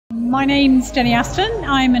My name's Jenny Aston.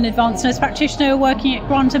 I'm an advanced nurse practitioner working at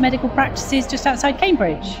Granta Medical Practices just outside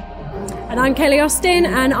Cambridge. And I'm Kelly Aston,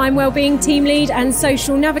 and I'm Wellbeing Team Lead and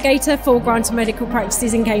Social Navigator for Granta Medical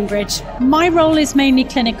Practices in Cambridge. My role is mainly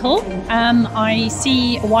clinical. I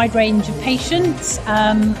see a wide range of patients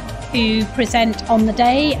who present on the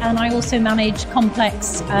day, and I also manage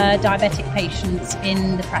complex diabetic patients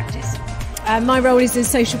in the practice. My role is a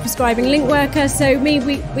social prescribing link worker, so we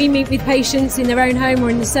meet with patients in their own home or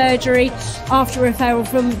in the surgery after referral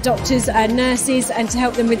from doctors and nurses, and to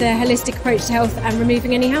help them with a holistic approach to health and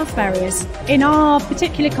removing any health barriers. In our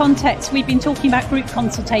particular context, we've been talking about group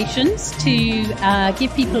consultations to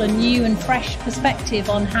give people a new and fresh perspective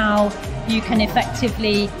on how you can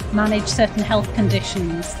effectively manage certain health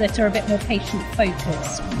conditions that are a bit more patient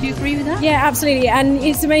focused. Do you agree with that? Yeah, absolutely. And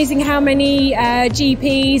it's amazing how many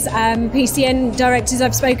GPs, PCN directors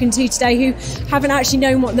I've spoken to today who haven't actually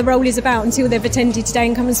known what the role is about until they've attended today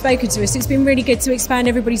and come and spoken to us. It's been really good to expand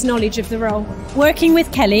everybody's knowledge of the role. Working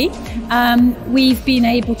with Kelly, we've been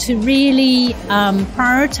able to really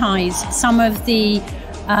prioritise some of the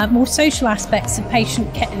more social aspects of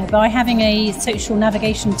patient care by having a social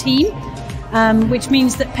navigation team, which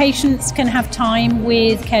means that patients can have time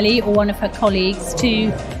with Kelly or one of her colleagues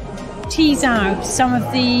to tease out some of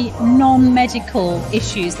the non-medical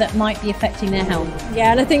issues that might be affecting their health.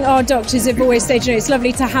 Yeah, and I think our doctors have always said, it's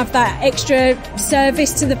lovely to have that extra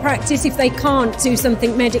service to the practice. If they can't do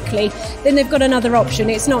something medically, then they've got another option.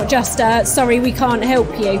 It's not just, sorry, we can't help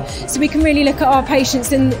you. So we can really look at our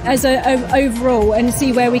patients as overall and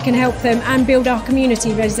see where we can help them and build our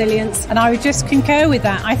community resilience. And I would just concur with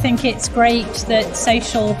that. I think it's great that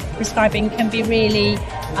social prescribing can be really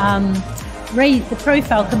the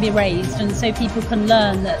profile can be raised, and so people can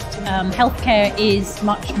learn that healthcare is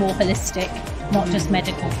much more holistic, not just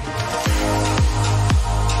medical.